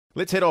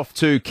Let's head off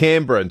to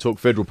Canberra and talk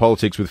federal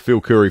politics with Phil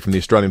Curry from the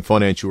Australian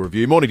Financial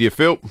Review. Morning to you,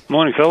 Phil.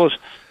 Morning, fellas.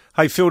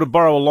 Hey, Phil, to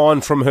borrow a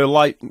line from Her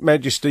Late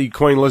Majesty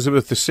Queen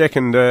Elizabeth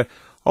II,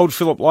 old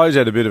Philip Lowe's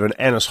had a bit of an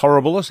annus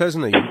horribilis,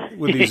 hasn't he,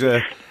 with his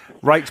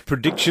rates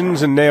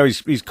predictions and now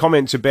his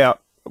comments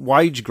about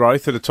wage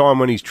growth at a time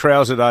when he's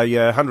trousered a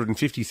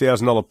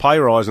 $150,000 pay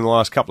rise in the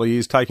last couple of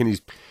years, taking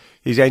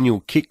his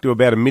annual kick to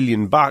about $1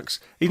 million.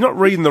 He's not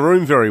reading the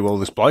room very well,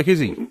 this bloke, is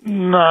he?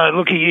 No,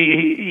 look,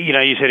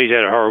 you said he's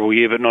had a horrible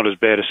year, but not as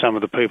bad as some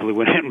of the people who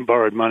went out and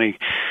borrowed money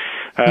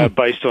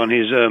based on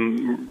his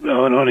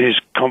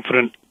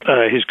confidence,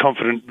 I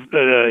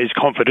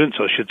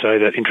should say,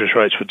 that interest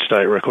rates would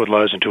stay at record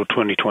lows until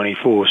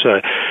 2024.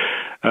 So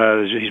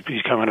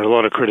he's come under a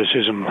lot of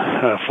criticism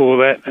for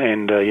that.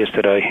 And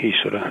yesterday he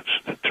sort of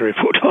 3 or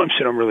 4 times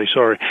said, "I'm really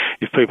sorry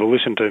if people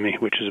listen to me,"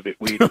 which is a bit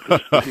weird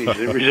because he's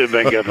a Reserve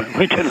Bank governor.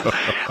 Look,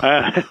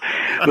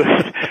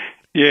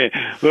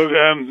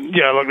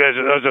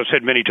 as I've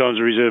said many times,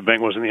 the Reserve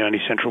Bank wasn't the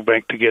only central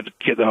bank to get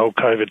the whole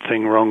COVID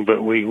thing wrong,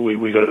 but we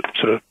got it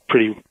sort of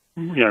pretty,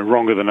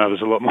 wronger than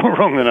others, a lot more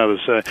wrong than others.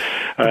 So,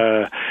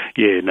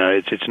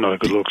 it's not a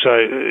good look. So,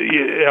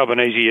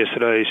 Albanese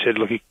yesterday said,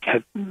 look, he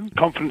had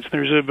confidence in the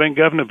Reserve Bank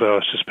governor, but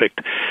I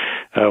suspect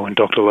when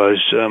Dr.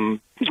 Lowe's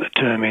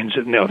term ends,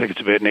 I think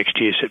it's about next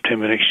year,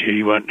 September next year,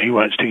 he won't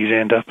stick his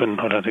hand up, and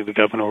I don't think the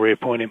governor will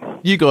reappoint him.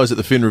 You guys at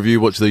the Fin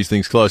Review watch these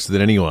things closer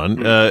than anyone.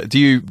 Do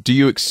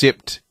you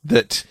accept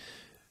that,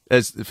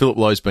 as Philip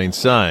Lowe's been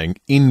saying,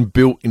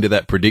 inbuilt into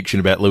that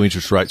prediction about low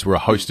interest rates were a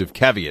host of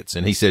caveats,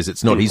 and he says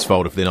it's not his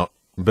fault if they're not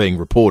being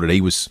reported.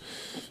 He was,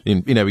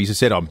 he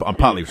said, I'm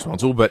partly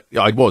responsible, but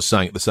I was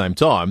saying at the same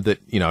time that,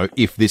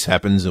 if this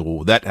happens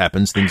or that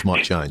happens, things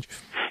might change.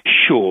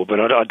 Sure, but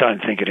I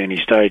don't think at any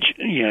stage,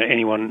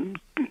 anyone,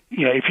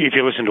 if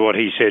you listen to what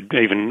he said,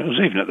 it was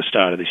even at the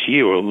start of this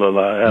year,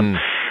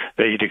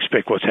 that you'd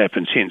expect what's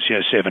happened since,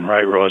 7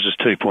 rate rises,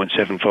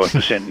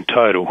 2.75% in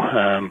total.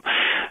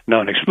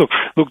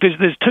 Look,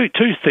 there's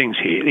two things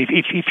here.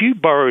 If you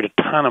borrowed a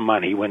ton of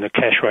money when the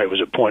cash rate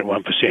was at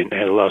 0.1%,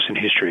 had the lowest in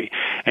history,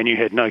 and you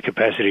had no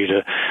capacity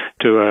to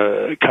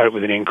cope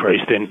with an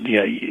increase, then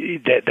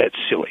that's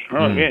silly,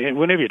 right?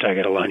 Whenever you take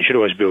out a loan, you should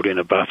always build in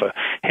a buffer.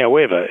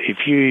 However,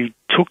 if you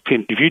took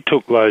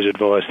Lowe's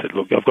advice that,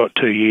 look, I've got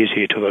 2 years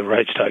here till the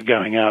rates start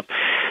going up,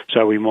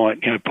 so we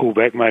might pull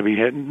back, maybe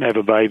have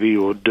a baby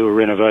or do a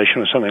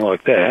renovation or something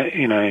like that,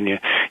 and you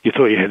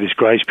thought you had this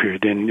grace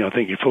period, then I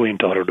think you're fully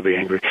entitled to be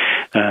angry.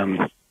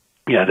 That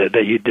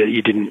you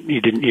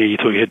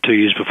thought you had 2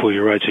 years before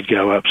your rates would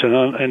go up. So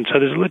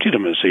there's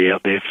legitimacy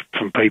out there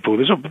from people.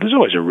 There's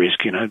always a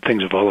risk,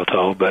 things are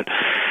volatile, but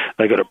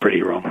they got it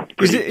pretty wrong.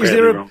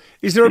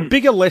 Is there a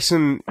bigger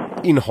lesson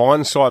in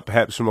hindsight,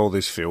 perhaps, from all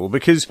this, Phil?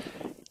 Because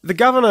the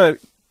governor,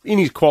 in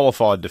his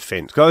qualified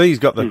defence, he's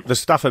got the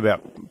stuff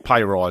about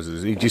pay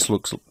rises. He just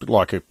looks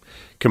like a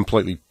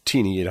completely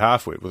tin-eared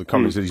half-wit with the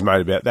comments that he's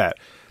made about that.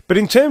 But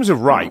in terms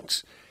of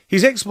rates,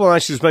 his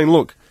explanation has been,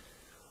 look,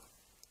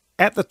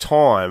 at the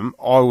time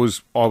I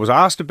was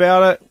asked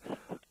about it.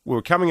 We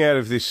were coming out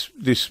of this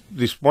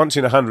once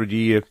in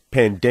 100-year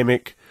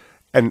pandemic,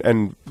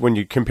 and when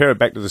you compare it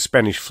back to the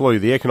Spanish flu,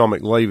 the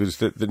economic levers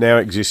that now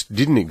exist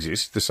didn't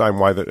exist the same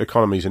way that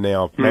economies are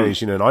now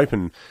managed in an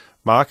open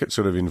market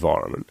sort of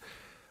environment.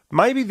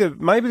 Maybe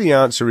the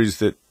answer is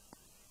that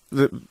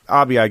the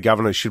RBA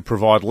governor should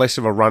provide less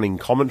of a running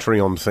commentary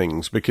on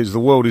things because the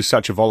world is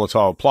such a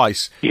volatile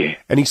place. Yeah.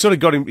 And he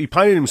sort of he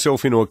painted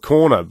himself into a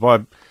corner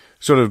by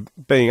sort of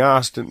being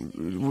asked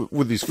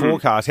with this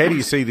forecast, how do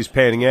you see this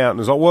panning out? And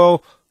it's like,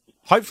 well,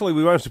 hopefully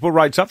we won't have to put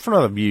rates up for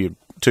another year,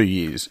 2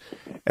 years.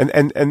 And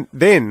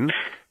then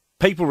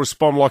people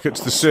respond like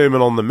it's the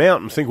Sermon on the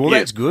Mount and think, well,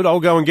 that's good, I'll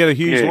go and get a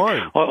huge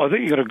loan. I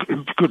think you've got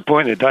a good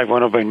point there, Dave,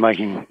 one I've been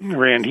making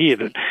around here,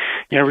 that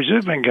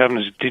Reserve Bank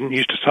governors didn't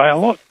used to say a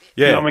lot.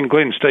 Yeah.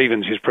 Glenn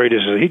Stevens, his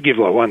predecessor, he'd give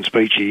like one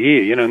speech a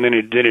year, and then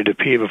he'd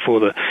appear before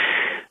the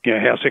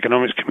House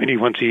Economics Committee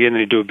once a year, and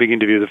then he'd do a big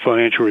interview with the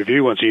Financial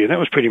Review once a year. And that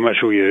was pretty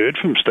much all you heard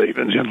from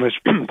Stevens, unless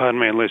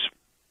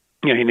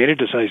he needed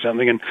to say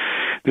something. And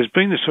there's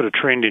been this sort of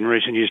trend in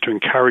recent years to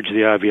encourage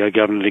the RBA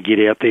governor to get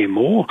out there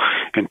more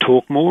and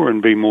talk more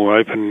and be more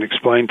open and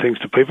explain things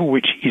to people,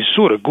 which is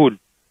sort of good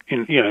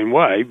in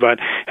way, but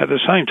at the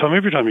same time,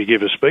 every time you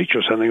give a speech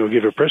or something or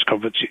give a press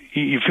conference,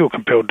 you feel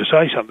compelled to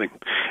say something,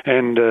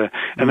 and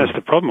that's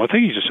the problem. I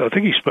think he's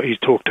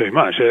talked too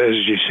much,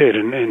 as you said,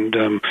 and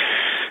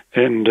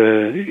has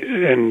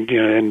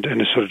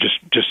sort of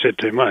just said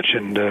too much,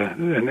 and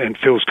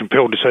feels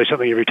compelled to say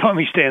something every time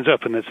he stands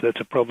up, and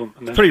that's a problem.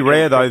 It's pretty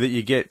rare though that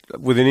you get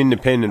with an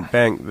independent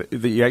bank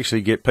that you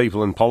actually get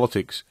people in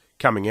politics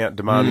coming out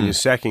demanding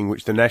his sacking,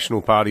 which the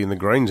National Party and the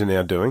Greens are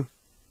now doing.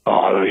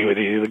 Oh,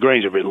 the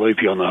Greens are a bit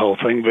loopy on the whole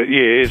thing, but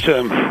yeah, it's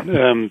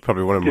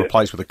probably want to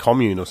replace with a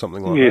commune or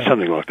something like that. Yeah,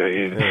 something like that.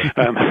 Yeah.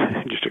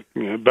 Just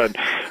But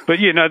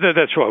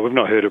that's right. We've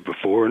not heard it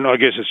before, and I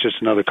guess it's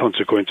just another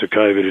consequence of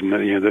COVID,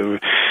 and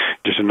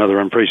just another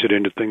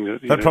unprecedented thing.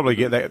 They'd probably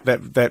get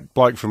that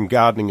bloke from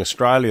Gardening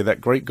Australia,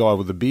 that Greek guy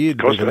with the beard,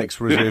 be the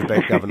next Reserve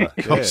Bank governor.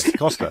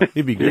 Costa.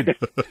 He'd be good.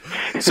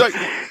 So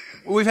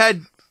we've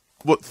had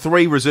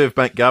 3 Reserve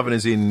Bank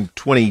governors in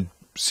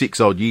 26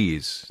 odd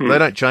years. They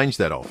don't change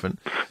that often.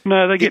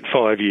 No, they get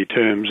 5-year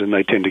terms, and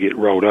they tend to get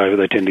rolled over.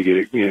 They tend to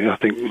get, I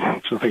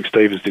think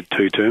Stevens did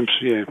 2 terms.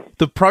 Yeah.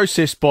 The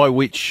process by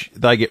which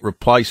they get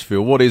replaced,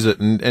 Phil, what is it?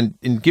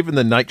 And given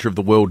the nature of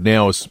the world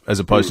now, as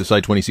opposed to say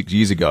 26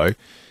 years ago,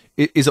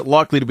 is it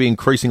likely to be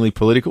increasingly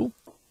political?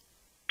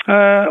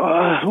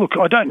 Look,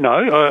 I don't know.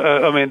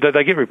 I mean,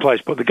 they get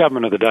replaced, but the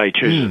government of the day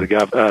chooses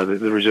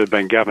the Reserve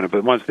Bank governor.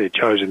 But once they're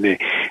chosen,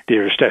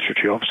 they're a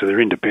statutory officer.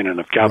 They're independent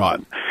of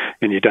government,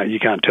 and you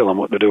can't tell them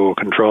what to do or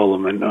control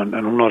them. And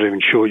I'm not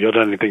even sure. I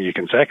don't even think you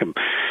can sack them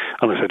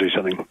unless they do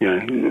something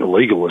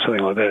illegal or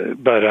something like that.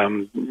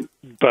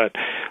 But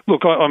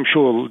look, I'm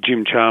sure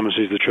Jim Chalmers,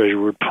 who's the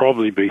treasurer, would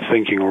probably be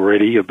thinking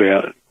already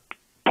about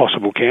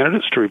possible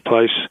candidates to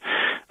replace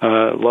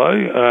Lowe.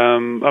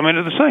 I mean,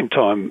 at the same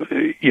time,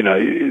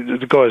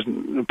 the guy's,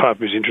 apart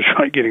from his interest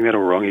rate getting that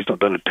all wrong, he's not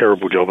done a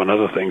terrible job on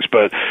other things,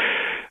 but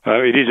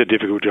it is a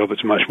difficult job.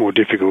 It's much more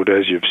difficult,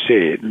 as you've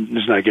said.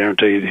 There's no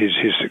guarantee his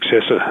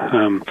successor,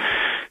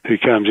 who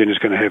comes in, is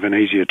going to have an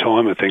easier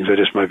time of things. They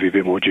just may be a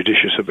bit more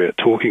judicious about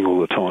talking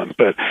all the time.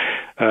 But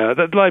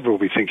that Labor will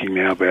be thinking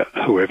now about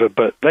whoever,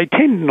 but they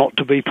tend not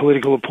to be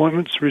political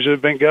appointments,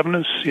 Reserve Bank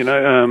governors.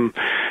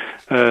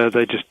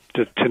 They just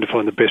tend to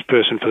find the best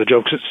person for the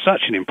job because it's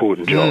such an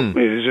important job.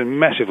 It is a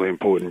massively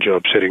important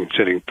job, setting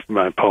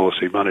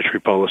policy, monetary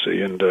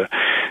policy, and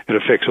it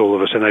affects all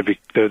of us. And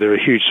they're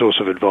a huge source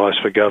of advice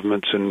for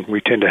governments, and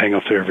we tend to hang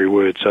off their every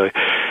word. So,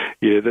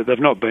 yeah, they've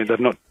not been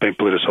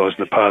politicised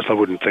in the past. I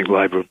wouldn't think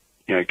Labor would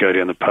go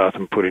down the path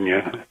and put in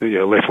your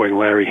left-wing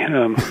Larry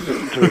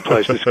to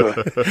replace this guy.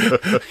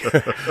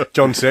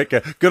 John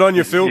Setka. Good on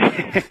you, Phil.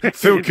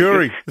 Phil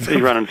Curry. He's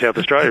running South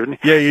Australia, isn't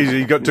he? Yeah,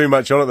 he's got too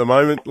much on at the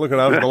moment, looking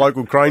over the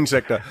local crane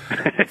sector.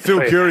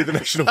 Phil Curry, the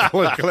National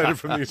Political Editor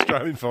from the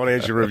Australian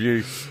Financial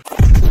Review.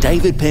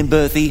 David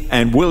Penberthy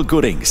and Will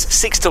Goodings,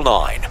 6 to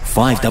 9,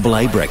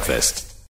 5AA Breakfast.